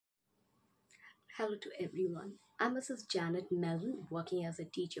Hello to everyone. I'm Mrs. Janet Melvin, working as a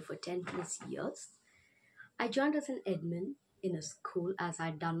teacher for 10 plus years. I joined as an admin in a school as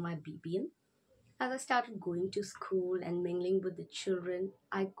I'd done my BBM. As I started going to school and mingling with the children,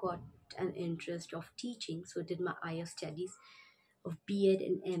 I got an interest of teaching, so did my higher studies of B.Ed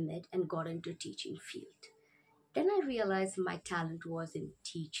and M.Ed and got into teaching field. Then I realized my talent was in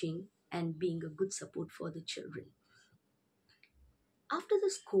teaching and being a good support for the children. After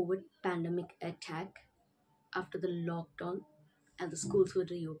this COVID pandemic attack, after the lockdown and the schools were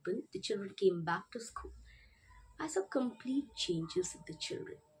reopened, the children came back to school. I saw complete changes in the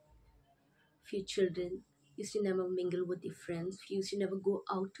children. Few children used to never mingle with their friends, few used to never go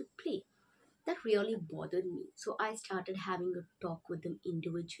out to play. That really bothered me. So I started having a talk with them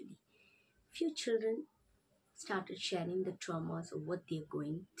individually. Few children started sharing the traumas of what they're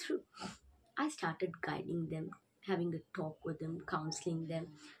going through. I started guiding them, having a talk with them, counseling them,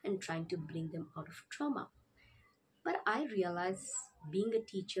 and trying to bring them out of trauma. But I realized being a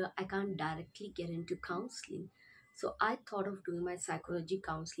teacher, I can't directly get into counseling. So I thought of doing my psychology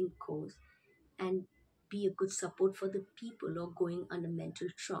counseling course and be a good support for the people who are going under mental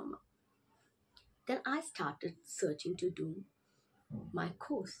trauma. Then I started searching to do my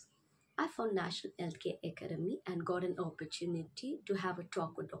course. I found National Healthcare Academy and got an opportunity to have a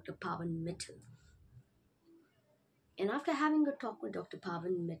talk with Dr. Pavan Mittal. And after having a talk with Dr.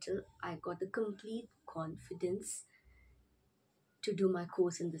 Pavan Mittal, I got the complete confidence to do my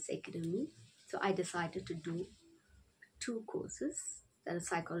course in this academy. So I decided to do two courses, that is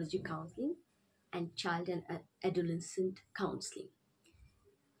psychology counseling and child and adolescent counseling.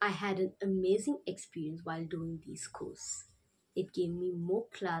 I had an amazing experience while doing these courses. It gave me more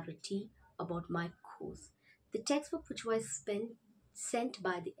clarity about my course. The textbook which was sent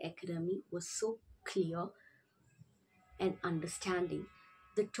by the academy was so clear and understanding.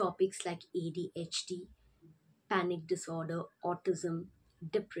 The topics like ADHD, panic disorder, autism,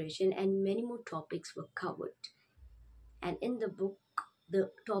 depression, and many more topics were covered. And in the book,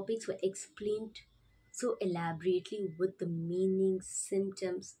 the topics were explained so elaborately with the meanings,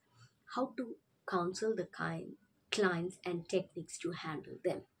 symptoms, how to counsel the clients, and techniques to handle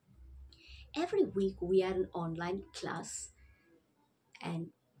them. Every week, we had an online class, and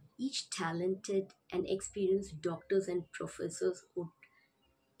each talented and experienced doctors and professors would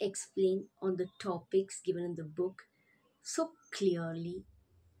explain on the topics given in the book so clearly,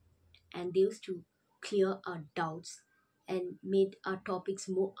 and they used to clear our doubts and made our topics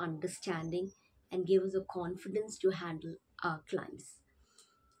more understanding and gave us the confidence to handle our clients.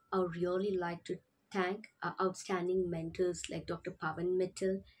 I would really like to thank our outstanding mentors like Dr. Pavan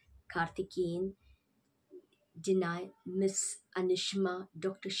Mittal, Karthikeyan, Dinay, Miss Anishma,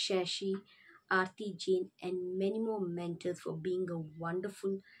 Dr. Shashi, Aarti Jain, and many more mentors for being a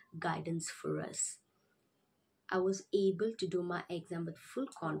wonderful guidance for us. I was able to do my exam with full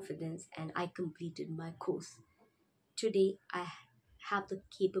confidence and I completed my course. Today, I have the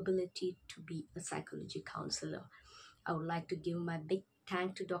capability to be a psychology counselor. I would like to give my big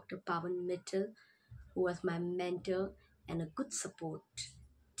thank to Dr. Pavan Mittal, who was my mentor and a good support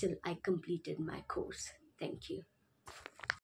till I completed my course. Thank you.